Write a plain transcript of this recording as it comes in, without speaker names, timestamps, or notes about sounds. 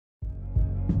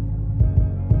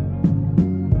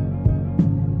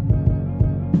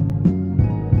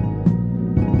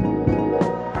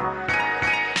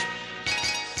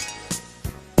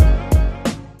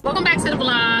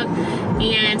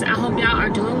are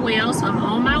doing well. So I'm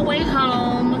on my way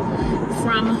home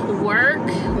from work.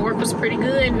 Work was pretty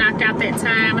good, knocked out that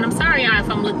time. And I'm sorry, y'all, if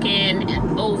I'm looking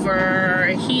over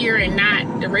here and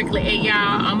not directly at y'all.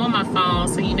 I'm on my phone,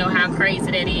 so you know how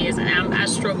crazy that is. And I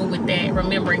struggle with that,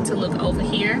 remembering to look over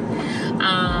here.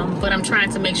 But I'm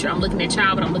trying to make sure I'm looking at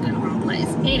y'all, but I'm looking in the wrong place.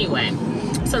 Anyway,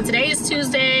 so today is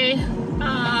Tuesday,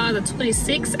 the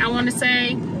 26th, I want to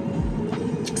say.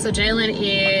 So Jalen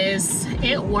is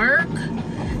at work.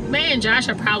 May and Josh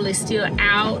are probably still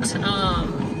out.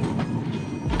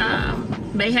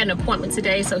 May had an appointment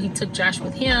today, so he took Josh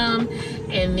with him.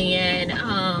 And then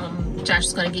Josh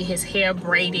is going to get his hair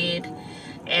braided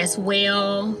as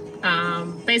well.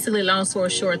 Basically, long story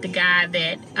short, the guy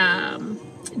that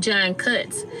John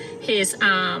cuts his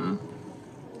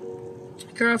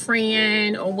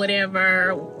girlfriend or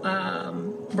whatever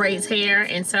braids hair,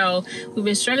 and so we've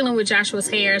been struggling with Joshua's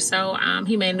hair, so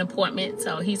he made an appointment,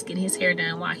 so he's getting his hair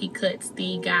done while he cuts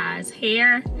the guy's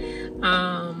hair.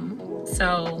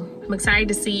 So I'm excited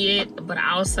to see it, but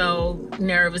also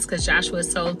nervous because Joshua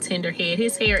is so tenderhead.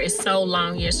 His hair is so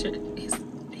long.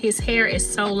 His hair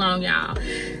is so long, y'all.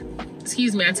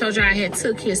 Excuse me, I told you I had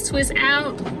took his twist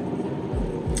out,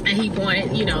 and he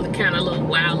wanted, you know, the kind of little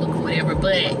wild look or whatever,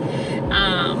 but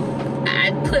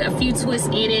I put a few twists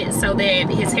in it so that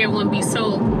his hair wouldn't be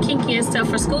so kinky and stuff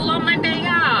for school on Monday,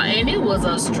 y'all, and it was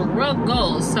a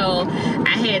struggle. So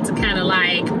I had to kind of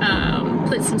like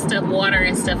put some stuff, water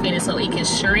and stuff in it so it can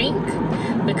shrink,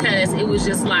 because it was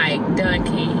just like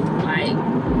dunking, like,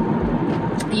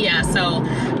 yeah. So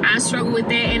I struggle with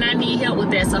that, and I need help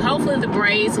with that. So hopefully the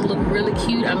braids will look really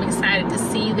cute. I'm excited to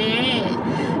see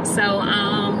that. So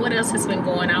what else has been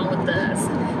going on with us?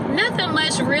 Nothing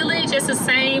much really, just the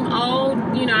same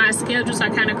old, you know, our schedules are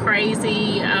kind of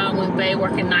crazy with Bae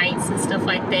working nights and stuff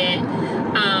like that.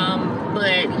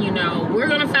 But, you know, we're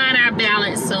going to find our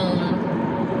balance soon.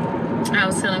 I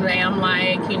was telling Bae, I'm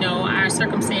like, you know, our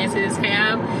circumstances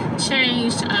have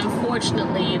changed,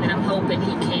 unfortunately, and I'm hoping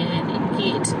he can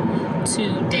get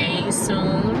 2 days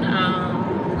soon.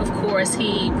 Of course,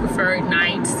 he preferred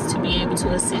nights to be able to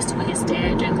assist with his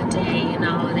dad during the day and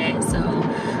all of that. So,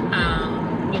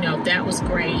 you know, that was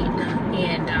great.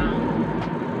 And,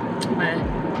 but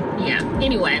yeah,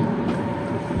 anyway.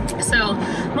 So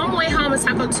I'm on my way home. It's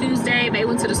Taco Tuesday. They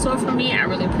went to the store for me. I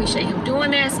really appreciate him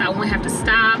doing that, so I won't have to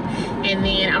stop. And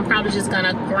then I'm probably just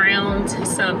gonna ground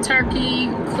some turkey,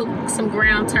 cook some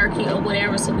ground turkey or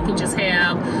whatever, so we can just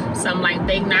have some like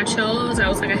baked nachos. I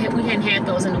was like, we hadn't had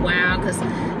those in a while, because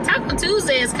Taco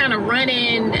Tuesday is kind of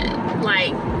running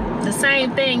like the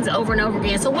same things over and over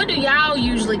again. So what do y'all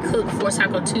usually cook for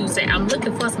Taco Tuesday? I'm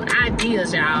looking for some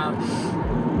ideas, y'all.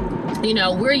 You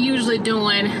know, we're usually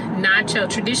doing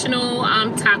traditional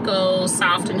tacos,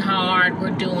 soft and hard. We're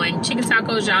doing chicken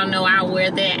tacos. Y'all know I'll wear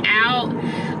that out.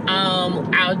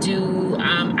 I'll do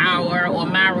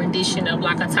my rendition of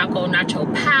like a taco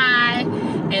nacho pie.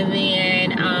 And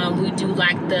then we do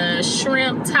like the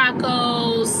shrimp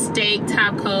tacos, steak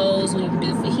tacos. We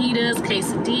do fajitas,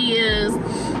 quesadillas,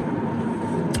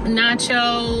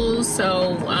 nachos.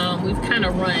 So we've kind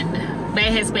of run. Bae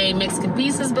has made Mexican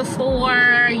pizzas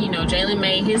before. You know, Jalen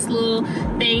made his little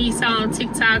thing he saw on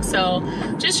TikTok. So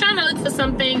just trying to look for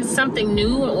something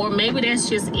new, or maybe that's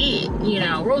just it. You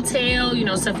know, rotel, you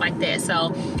know, stuff like that.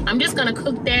 So I'm just gonna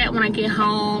cook that when I get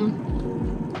home.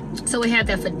 So we have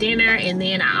that for dinner, and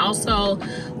then I also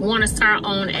want to start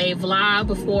on a vlog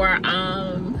before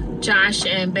Josh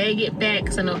and Bae get back,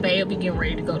 because I know Bae will be getting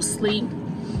ready to go to sleep.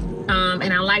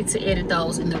 And I like to edit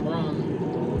those in the room.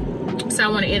 So I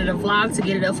want to edit a vlog to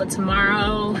get it up for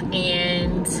tomorrow.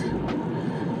 And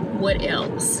what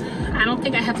else? I don't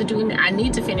think I have to do, I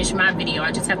need to finish my video.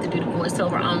 I just have to do the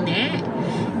voiceover on that.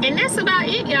 And that's about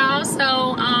it, y'all.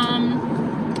 So,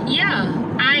 yeah,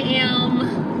 I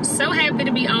am so happy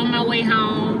to be on my way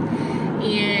home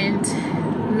and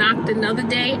knocked another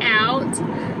day out.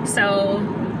 So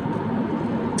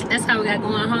that's how we got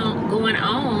going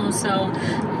on. So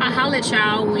I'll holler at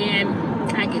y'all when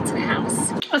I get to the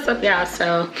house. What's up, y'all?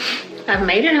 So I've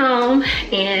made it home,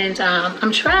 and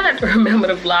I'm trying to remember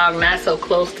the vlog not so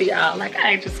close to y'all. Like,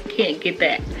 I just can't get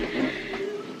that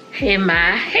in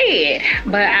my head.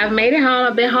 But I've made it home.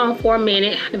 I've been home for a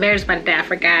minute. The battery's about to die, I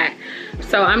forgot.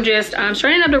 So I'm just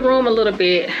straightening up the room a little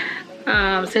bit.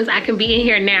 Since I can be in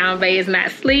here now, Bae is not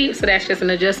asleep, so that's just an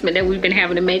adjustment that we've been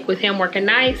having to make with him working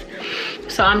nights.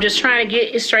 So I'm just trying to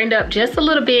get it straightened up just a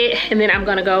little bit, and then I'm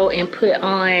gonna go and put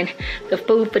on the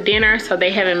food for dinner. So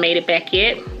they haven't made it back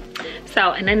yet.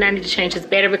 So, and then I need to change this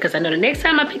battery, because I know the next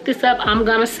time I pick this up, I'm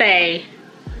gonna say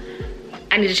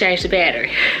I need to change the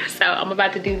battery. So I'm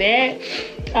about to do that.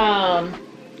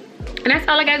 And that's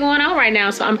all I got going on right now.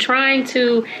 So I'm trying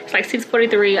to, it's like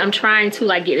 6:43. I'm trying to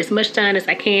like get as much done as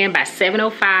I can by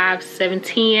 7:05,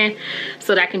 7:10,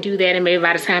 so that I can do that. And maybe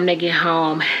by the time they get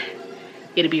home,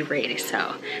 it'll be ready.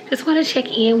 So just want to check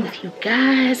in with you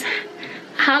guys.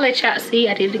 I'll let y'all see.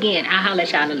 I did it again. I'll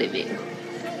let y'all in a little bit.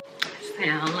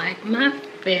 Sound like my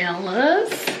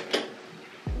fellas.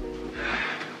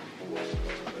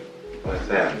 What's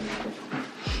happening?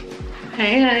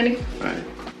 Hey, honey. Right.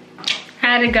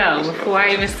 How'd it go before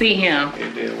I even see him?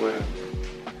 It did well.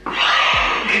 Foster!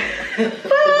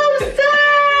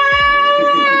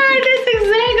 That's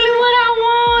exactly what I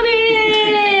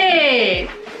wanted.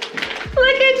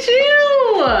 Look at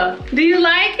you. Do you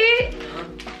like it?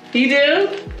 You do?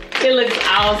 It looks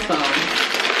awesome.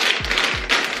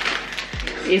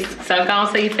 So go on,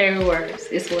 say your favorite words.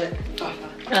 It's what?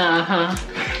 Uh-huh.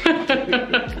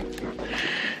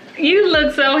 You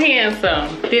look so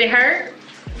handsome. Did it hurt?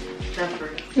 Not for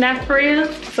real. Not for real?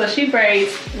 So she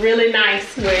braids really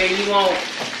nice where you won't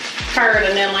hurt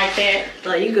and then like that.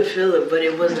 Like you could feel it, but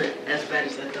it wasn't as bad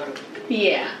as I thought it would be.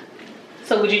 Yeah.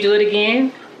 So would you do it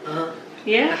again? I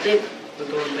Yeah? think we're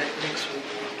going back next week.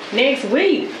 Next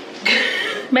week?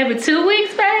 Maybe 2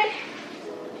 weeks, babe?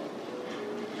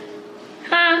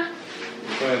 Huh?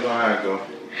 Depends on how it go.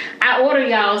 I ordered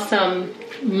y'all some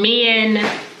men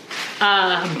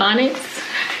bonnets.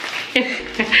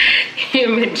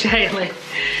 Him and Jalen.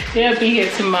 They'll be here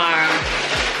tomorrow.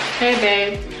 Hey,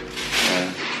 babe.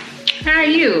 Yeah. How are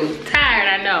you? Tired,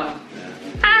 I know.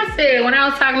 I said, when I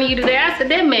was talking to you today, I said,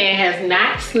 that man has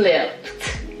not slept.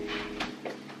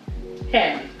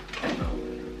 Hey.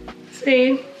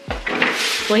 See?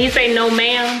 When he say no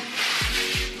ma'am,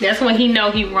 that's when he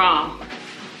know he wrong.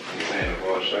 You saying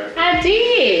for a shirt? I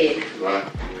did. Right.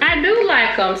 I do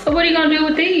like them. So what are you gonna do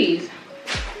with these?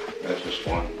 That's just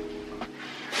one.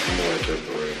 I'm more into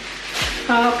the real.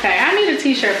 Okay, I need a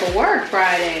t-shirt for work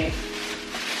Friday.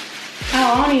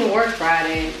 Oh, I don't even work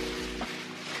Friday.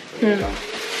 You don't.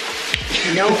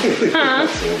 Nope. Huh?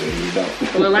 So you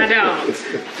don't. Well, I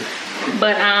don't.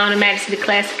 But the Magic City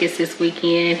Classic is this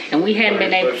weekend, and we haven't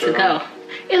been able to go.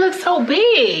 It looks so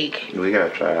big. We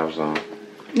got trials on.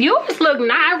 Yours look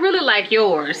nice. I really like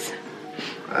yours.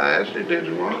 I actually did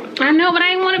you wrong. I know, but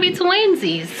I didn't want to be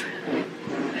twinsies.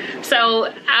 So,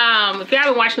 if y'all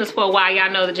been watching this for a while, y'all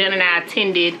know that Jen and I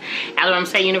attended Alabama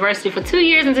State University for 2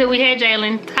 years until we had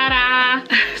Jalen. Ta-da!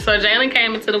 So Jalen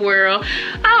came into the world.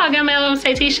 Oh, I got my Alabama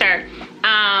State t-shirt.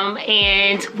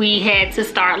 And we had to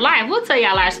start live. We'll tell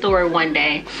y'all our story one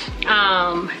day.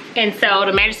 And so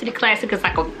the Magic City Classic is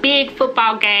like a big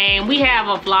football game. We have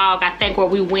a vlog, I think, where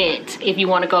we went. If you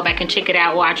want to go back and check it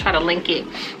out, or I'll try to link it.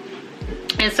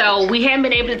 And so we haven't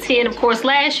been able to attend, of course,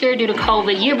 last year due to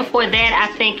COVID. Year before that,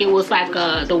 I think it was like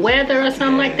the weather or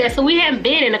something like that. So we haven't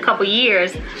been in a couple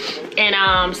years.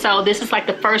 And so this is like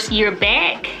the first year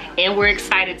back, and we're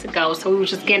excited to go. So we were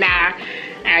just getting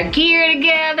our gear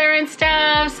together and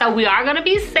stuff. So we are gonna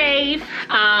be safe.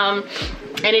 And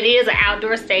it is an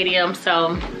outdoor stadium,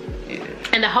 so,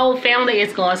 and the whole family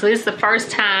is going. So this is the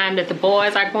first time that the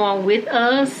boys are going with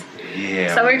us.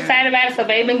 Yeah. So we're excited about it. So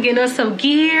they've been getting us some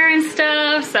gear and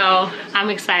stuff. So I'm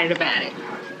excited about it.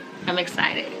 I'm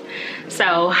excited.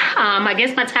 So I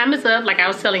guess my time is up. Like I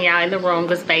was telling y'all in the room,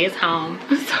 because Bay is home.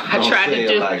 So I tried to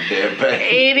do. Like that, babe.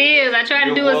 It is. I tried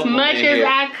to do as much as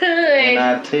I could. And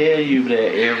I tell you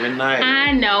that every night.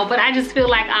 I know, but I just feel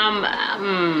like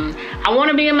I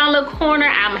want to be in my little corner.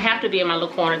 I'm gonna have to be in my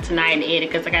little corner tonight and edit,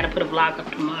 because I got to put a vlog up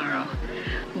tomorrow.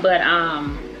 But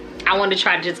I want to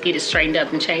try to just get it straightened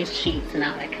up and change the sheets and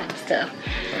all that kind of stuff.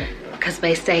 Because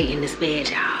they stay in this bed,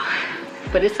 y'all.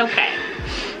 But it's okay.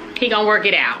 He gonna work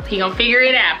it out. He gonna figure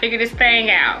it out. Figure this thing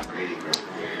out.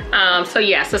 So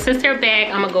yeah, so since they're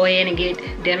back, I'm gonna go ahead and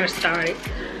get dinner started.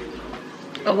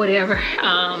 Or whatever.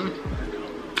 And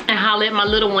I'll let my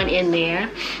little one in there.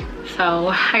 So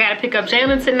I gotta pick up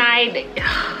Jalen tonight.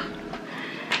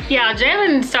 Yeah,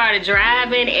 Jalen started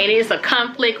driving, and it's a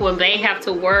conflict when they have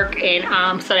to work,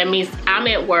 and so that means I'm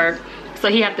at work, so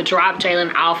he have to drop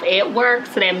Jalen off at work.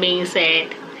 So that means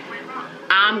that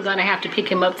I'm gonna have to pick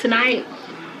him up tonight.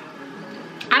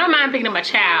 I don't mind picking up my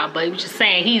child, but just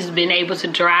saying, he's been able to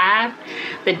drive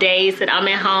the days that I'm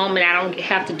at home and I don't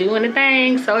have to do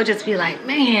anything. So it just be like,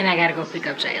 man, I gotta go pick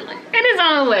up Jalen. And it's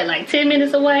only, what, like 10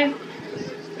 minutes away?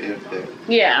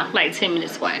 Yeah, like 10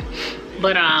 minutes away.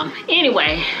 But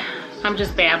anyway, I'm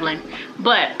just babbling.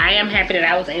 But I am happy that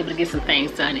I was able to get some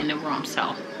things done in the room.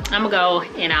 So I'm gonna go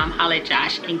and holler at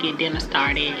Josh and get dinner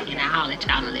started, and I'll holler at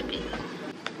y'all in a little bit.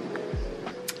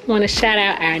 Want to shout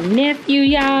out our nephew,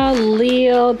 y'all,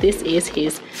 Lil. This is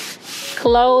his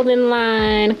clothing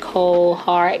line, Cold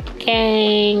Heart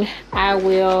Gang. I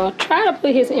will try to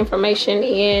put his information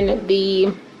in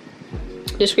the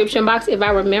description box if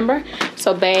I remember.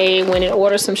 So babe went and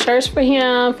ordered some shirts from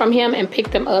him and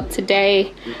picked them up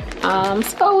today.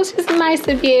 So it's just nice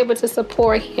to be able to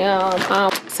support him.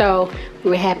 So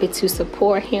we were happy to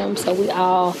support him. So we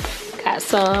all got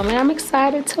some and I'm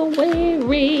excited to wear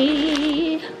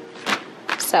it.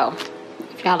 So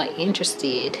if y'all are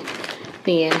interested,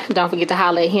 then don't forget to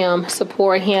holler at him,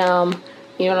 support him.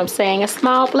 You know what I'm saying? A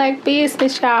small black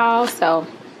business, y'all. So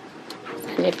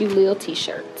and a few little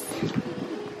t-shirts.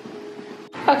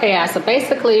 Okay, y'all, so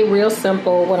basically real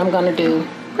simple what I'm gonna do.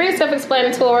 Pretty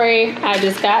self-explanatory. I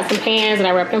just got some pans and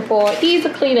I wrapped them for easy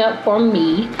cleanup for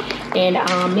me. And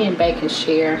me and Bae can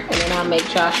share. And then I'll make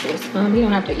Joshua's. You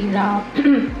don't have to eat it all.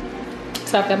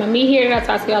 So I've got my meat here that I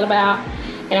talked to y'all about.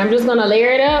 And I'm just gonna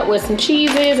layer it up with some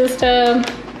cheeses and stuff.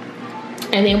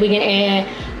 And then we can add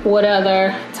what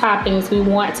other toppings we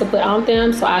want to put on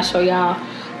them. So I'll show y'all.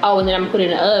 Oh, and then I'm gonna put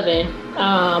it in the oven.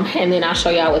 And then I'll show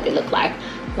y'all what they look like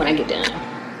when I get done.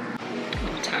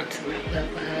 Talk to my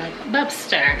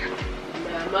Bubster.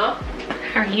 Mama?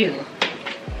 How are you?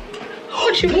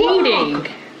 What you eating?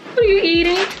 What are you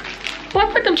eating?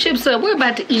 Boy, put them chips up. We're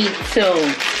about to eat soon.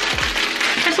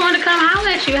 I just wanted to come holler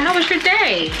at you. How was your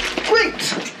day?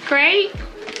 Great. Great?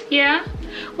 Yeah?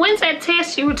 When's that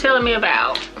test you were telling me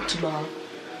about? Tomorrow.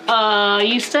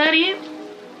 You studying?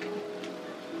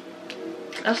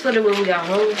 I studied when we got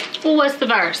home. Well, what's the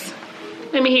verse?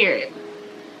 Let me hear it.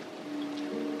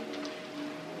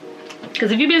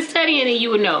 Because if you've been studying it,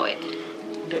 you would know it.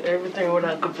 Do everything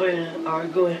without complaining,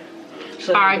 arguing.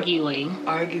 So Arguing.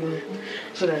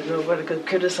 So that nobody could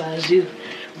criticize you.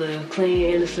 Live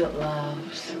clean, innocent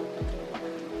lives.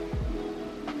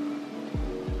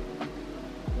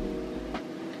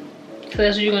 So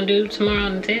that's what you're gonna do tomorrow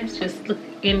on the test? Just look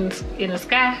in the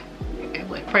sky and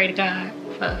what, pray to God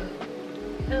for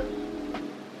help?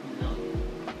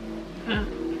 Huh?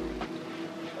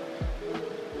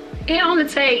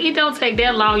 It don't take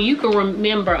that long. You can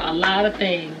remember a lot of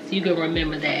things. You can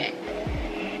remember that.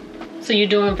 So you're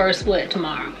doing verse what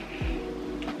tomorrow?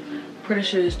 Pretty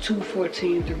sure it's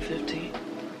 2:14 through 15.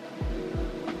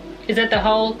 Is that the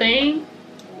whole thing?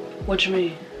 What you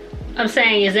mean? I'm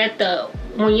saying, is that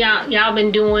when y'all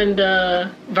been doing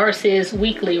the verses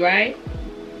weekly, right?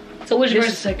 So which verse?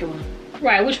 This is the second one.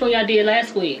 Right, which one y'all did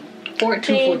last week?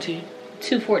 14? 2:14.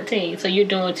 2:14. So you're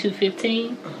doing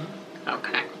 2:15?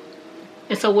 Okay.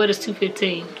 And so what is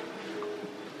 2:15?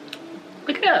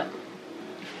 Look it up.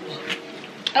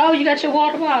 Oh, you got your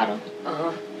water bottle.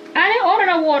 I didn't order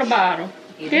no water bottle.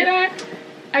 Did I?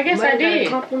 I guess I did.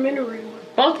 Got a complimentary one.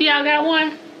 Both of y'all got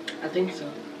one? I think so.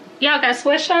 Y'all got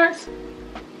sweatshirts?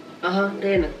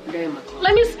 They in my closet.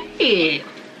 Let me see it.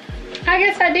 I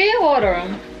guess I did order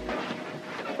them.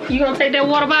 You gonna take that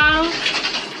water bottle?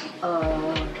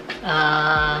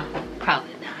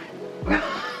 Probably not.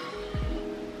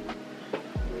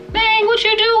 Dang, what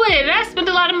you do with it? I spent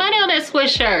a lot of money on that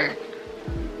sweatshirt.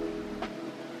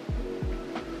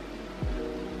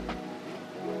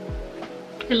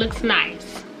 It looks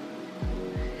nice.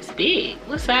 It's big.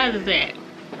 What size is that?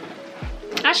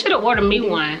 I should have ordered me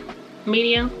one.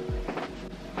 Medium?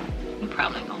 You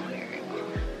probably ain't gonna wear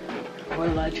it. Or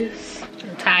like this.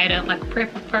 Tie it up like a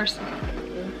preppy person.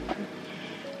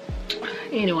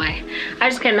 Anyway, I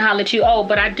just can't holler at you. Oh,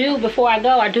 but I do, before I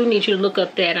go, I do need you to look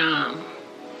up that,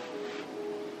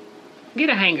 get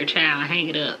a hanger, child, hang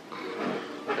it up.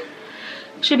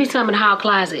 Should be some in the hall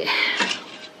closet.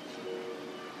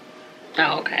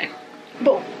 Oh, okay.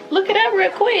 But look it up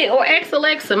real quick. Or ask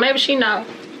Alexa, maybe she know.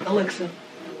 Alexa,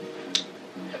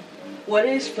 what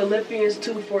is Philippians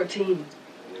 2:14?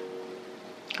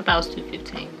 I thought it was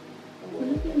 2:15.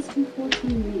 Philippians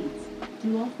 2:14 reads,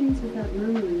 "Do all things without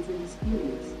murmurings and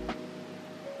disputings."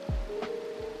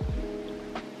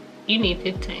 You need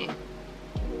 15.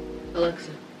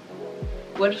 Alexa,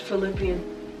 what is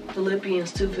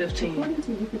Philippians 2:15? According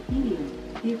to Wikipedia,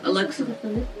 the epistle Alexa, to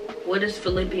the what is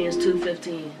Philippians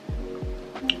 2:15?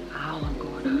 Oh, I'm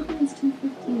going up. Philippians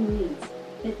 2:15 reads,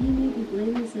 "That ye may be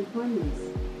blameless and harmless,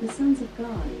 the sons of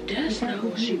God, That's without not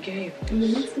what she rebuke, gave in the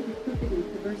us. midst of a crooked and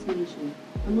perverse nation,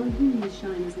 among whom ye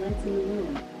shine as lights in the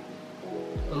world."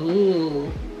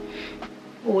 Ooh.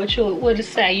 What it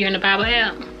say? You're in the Bible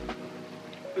app?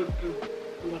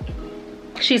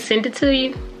 She sent it to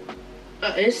you?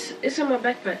 It's in my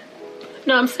backpack.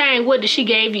 No, I'm saying, what did she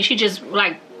give you? She just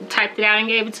like typed it out and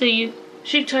gave it to you?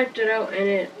 She typed it out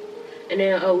and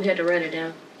then we had to write it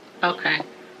down. Okay.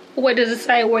 What does it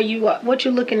say? Where you what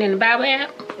you looking in the Bible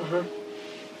app?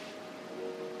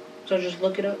 So just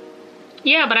look it up.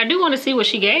 Yeah, but I do want to see what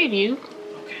she gave you.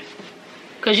 Okay.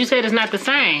 Because you said it's not the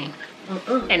same.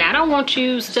 And I don't want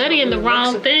you studying the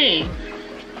wrong thing.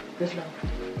 That's not.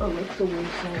 Oh, that's the one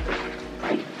side.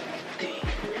 Right. Dang.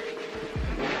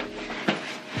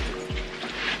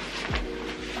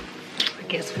 I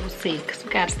guess we'll see, because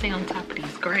we got to stay on top of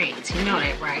these grades. You know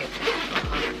that, right?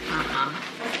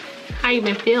 How you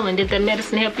been feeling? Did that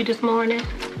medicine help you this morning?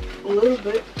 A little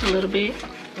bit. A little bit?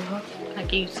 I'll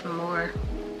give you some more.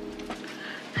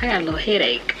 I got a little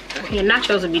headache. Your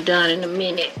nachos will be done in a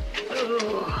minute.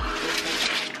 Ugh.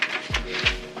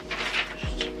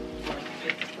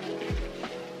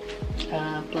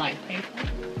 Blank paper.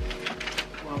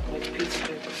 Blank piece of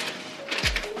paper.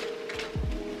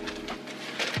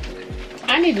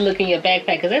 I need to look in your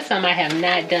backpack because that's something I have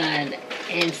not done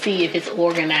and see if it's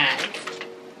organized.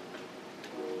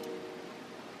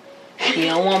 You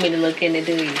don't want me to look in it,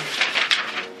 do you?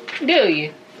 Do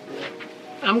you?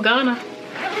 I'm gonna.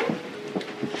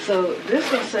 So this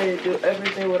will say do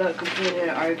everything without complaining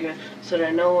and arguing so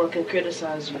that no one can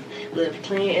criticize you. Live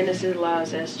clean, innocent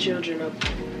lives as children of...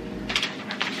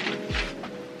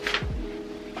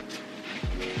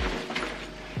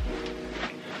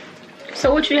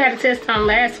 So what you had a test on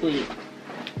last week?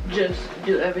 Just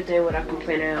do everything without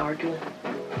complaining and arguing.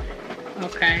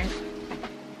 Okay.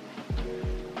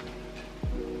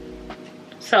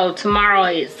 So tomorrow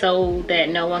is so that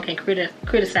no one can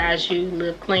criticize you,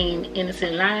 live clean,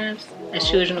 innocent lives as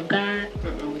children of God?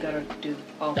 We gotta do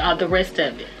all the rest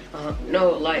of it?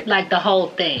 No, like the whole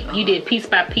thing. You did piece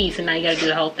by piece and now you gotta do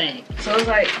the whole thing. So it's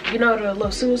like, you know the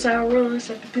little suicide runs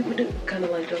that people do? Kind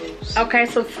of like those. Okay,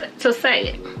 so say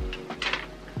it.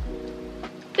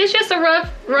 It's just a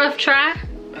rough try.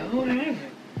 Oh, I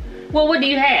haven't. Well, what do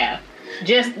you have?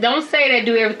 Just don't say that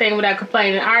do everything without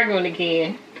complaining and arguing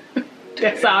again.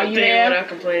 That's all you have? Without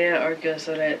complaining and arguing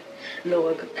so that no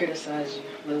one could criticize you.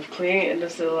 Live clean,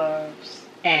 innocent lives.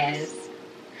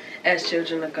 As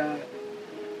children of God.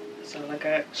 So like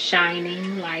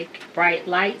shining like bright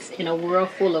lights in a world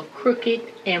full of crooked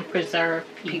and preserved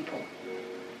people.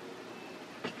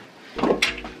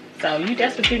 So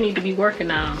that's what you need to be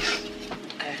working on.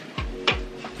 Okay.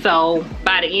 So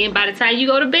by the time you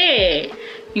go to bed,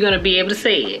 you're gonna be able to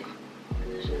say it.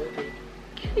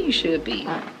 Yeah, you should be.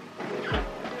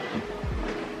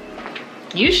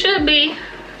 You should be.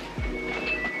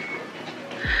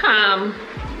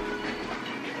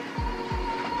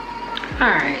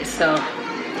 Alright, so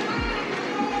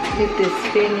get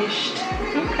this finished.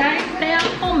 Okay, they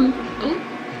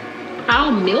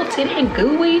all melted and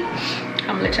gooey. I'm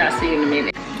gonna let y'all see in a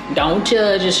minute. Don't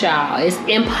judge us, y'all. It's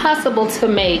impossible to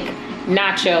make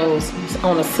nachos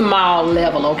on a small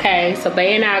level, okay? So Bae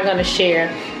and I are gonna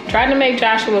share. Trying to make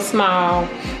Joshua small,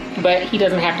 but he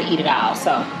doesn't have to eat it all.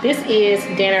 So this is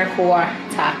dinner for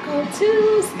Taco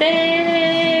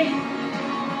Tuesday.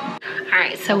 All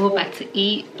right, so we're about to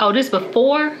eat. Oh, this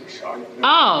before?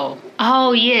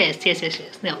 Oh, yes.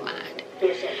 Never mind.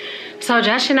 So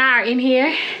Josh and I are in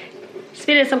here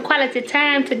spending some quality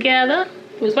time together.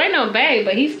 We was waiting on Bae,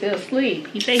 but he's still asleep.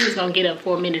 He said he was gonna get up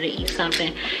for a minute to eat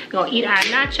something. We're gonna eat our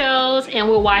nachos, and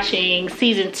we're watching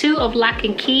season 2 of Lock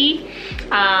and Key.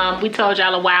 We told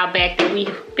y'all a while back that we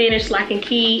finished Lock and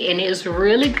Key, and it's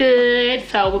really good.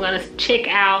 So we're gonna check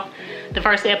out the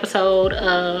first episode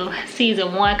of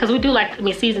season 1, because we do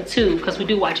season 2, because we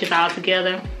do watch it all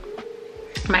together.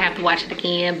 Might have to watch it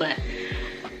again, but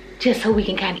just so we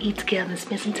can kind of eat together and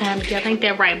spend some time together. Ain't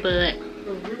that right, bud?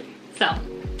 So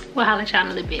we'll holler at y'all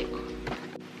in a little bit.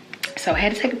 So I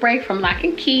had to take a break from Lock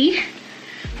and Key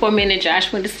for a minute.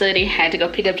 Josh went to study, had to go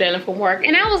pick up Jalen from work,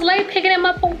 and I was late picking him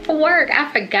up for work.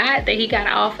 I forgot that he got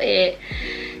off at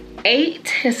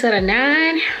 8 instead of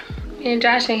 9. And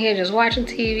Josh in here just watching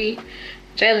TV.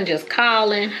 Jalen just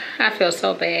calling. I feel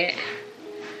so bad.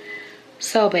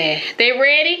 So bad. They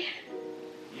ready?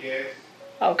 Yes.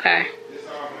 Okay. This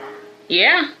all mine?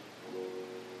 Yeah.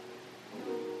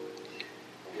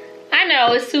 I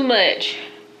know, it's too much.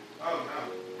 Oh,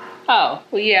 no. Oh,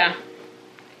 well, yeah.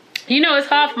 You know it's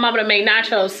hard for mama to make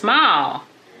nachos small.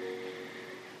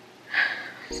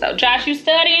 So, Josh, you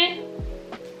studying?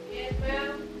 Yes,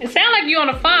 ma'am. It sounds like you on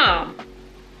the phone.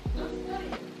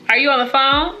 Are you on the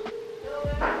phone?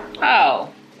 Oh.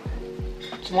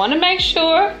 Just want to make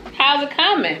sure. How's it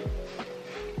coming?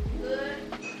 Good.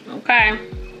 Okay.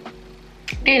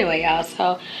 Anyway, y'all,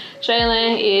 so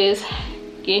Jalen is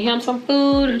getting him some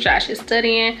food. Josh is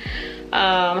studying.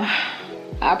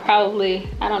 I'll probably,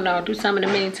 I don't know, do some in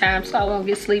the meantime so I won't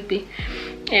get sleepy.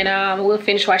 And we'll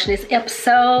finish watching this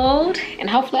episode. And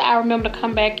hopefully I remember to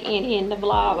come back in the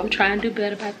vlog. I'm trying to do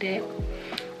better about that.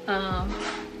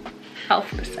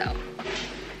 Hopefully so.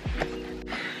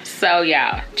 So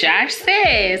y'all, Josh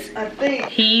says I think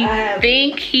he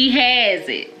has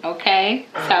it. Okay,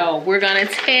 so we're gonna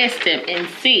test him and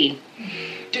see.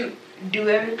 Do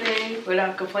everything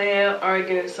without complaining or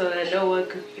arguing, so that no one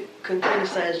can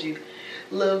criticize you.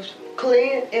 Live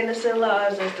clean, innocent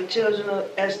lives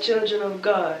as children of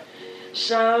God.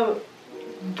 Shining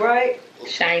bright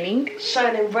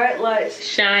lights.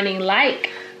 Shining like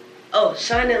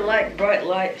bright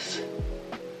lights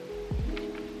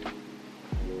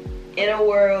in a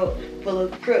world full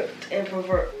of crooked and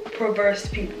perverse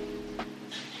people.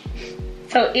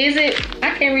 So is it?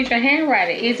 I can't read your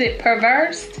handwriting. Is it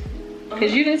perverse?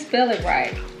 Because you didn't spell it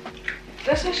right.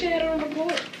 That's what she had on the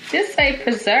board. Just say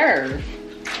preserve.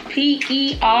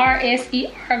 P-E-R-S-E-R-V-E.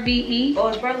 Oh,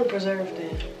 it's probably preserved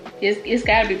then. It's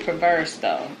got to be perverse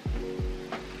though.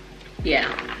 Yeah.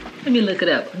 Let me look it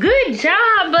up. Good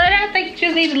job, bud. I think you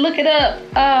just need to look it up.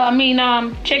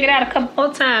 Check it out a couple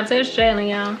more times. There's Jalen,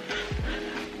 y'all.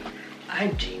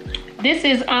 I'm Jalen. This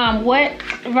is what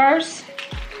verse?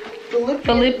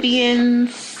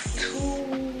 Philippians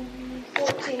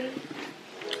 2:14.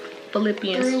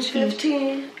 Philippians through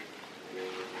 15.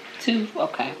 2.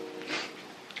 Okay.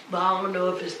 But I don't know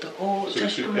if it's the Old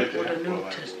Testament or the New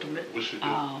Testament.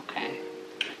 Oh, okay.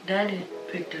 Daddy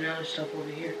picked the other stuff over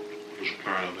here. Was you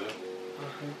crying about it?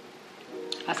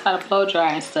 I saw the blow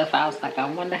dryer and stuff. I was like, I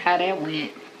wonder how that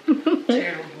went.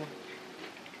 Terrible.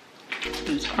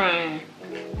 He was crying.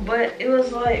 But it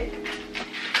was like,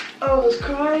 I was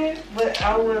crying, but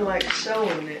I wasn't like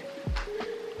showing it.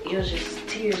 It was just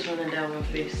tears running down my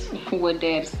face. What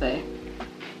Dad say?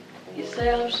 You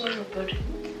say I'm sorry, but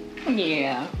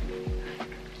yeah.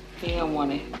 We don't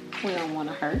want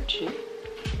to hurt you.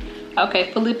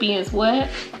 Okay, Philippians what?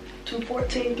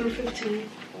 2:14 through 15.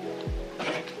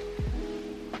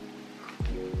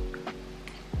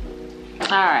 All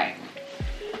right.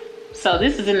 So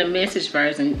this is in the Message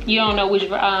version. You don't know which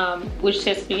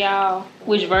version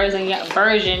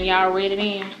y'all read it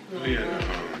in? Oh, yeah,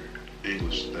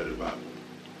 English Study Bible.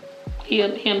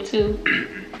 Him too.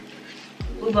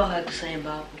 We both had the same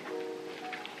Bible.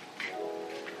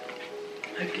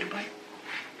 I get a bite.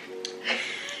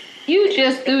 You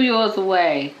just threw yours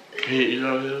away. You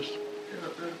know this?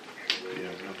 Yeah.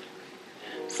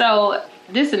 So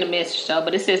this is the Message though,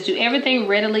 but it says do everything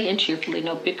readily and cheerfully,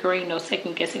 no bickering, no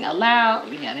second guessing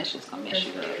allowed. Yeah, that's just gonna mess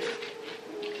you up.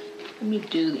 Let me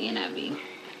do the NIV.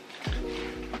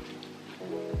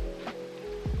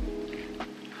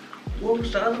 What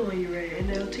was the other one you read?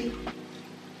 NLT?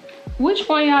 Which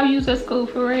one y'all use at school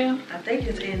for real? I think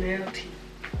it's NLT.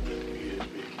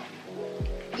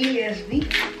 ESV.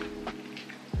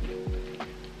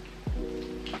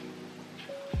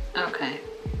 Okay.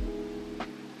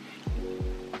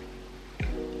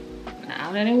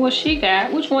 Now that ain't what she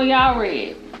got. Which one y'all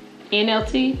read?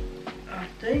 NLT? I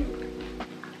think.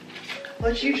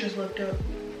 What you just looked up?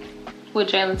 What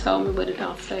Jalen told me, but it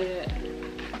don't say that.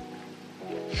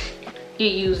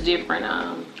 It used different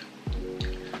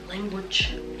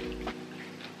Language.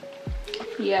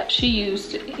 Yep, she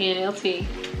used NLT.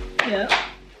 Yep.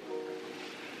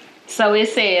 So it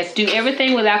says, do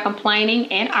everything without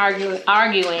complaining and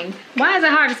arguing. Why is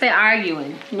it hard to say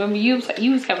arguing? Remember, you was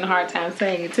having a hard time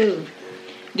saying it too.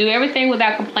 Do everything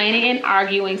without complaining and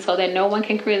arguing so that no one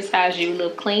can criticize you.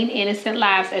 Live clean, innocent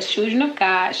lives as children of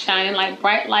God, shining like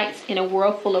bright lights in a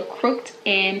world full of crooked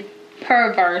and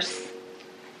perverse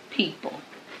people.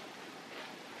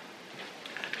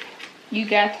 You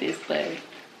got this, buddy.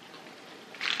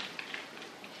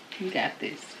 You got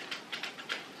this.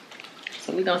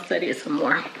 So we're gonna study it some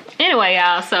more. Anyway,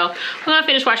 y'all, so we're gonna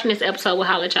finish watching this episode. We'll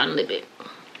holler at y'all in a little bit.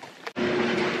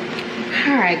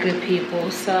 Alright, good people.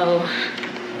 So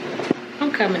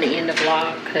I'm coming to end the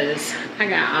vlog because I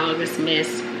got all this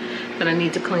mess that I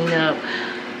need to clean up.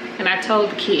 And I told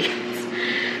the kids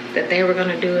that they were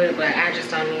gonna do it, but I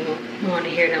just don't even want to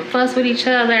hear them fuss with each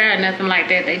other or nothing like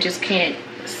that. They just can't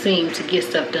seem to get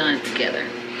stuff done together.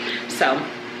 So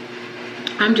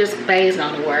I'm just phased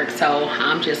on the work, so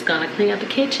I'm just gonna clean up the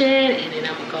kitchen and then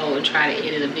I'm gonna go and try to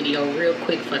edit a video real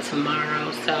quick for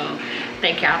tomorrow. So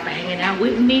thank y'all for hanging out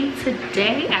with me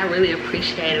today. I really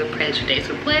appreciate it. Pray that your days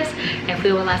were blessed and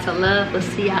filled with lots of love. We'll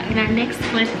see y'all in our next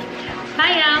one.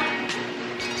 Bye y'all.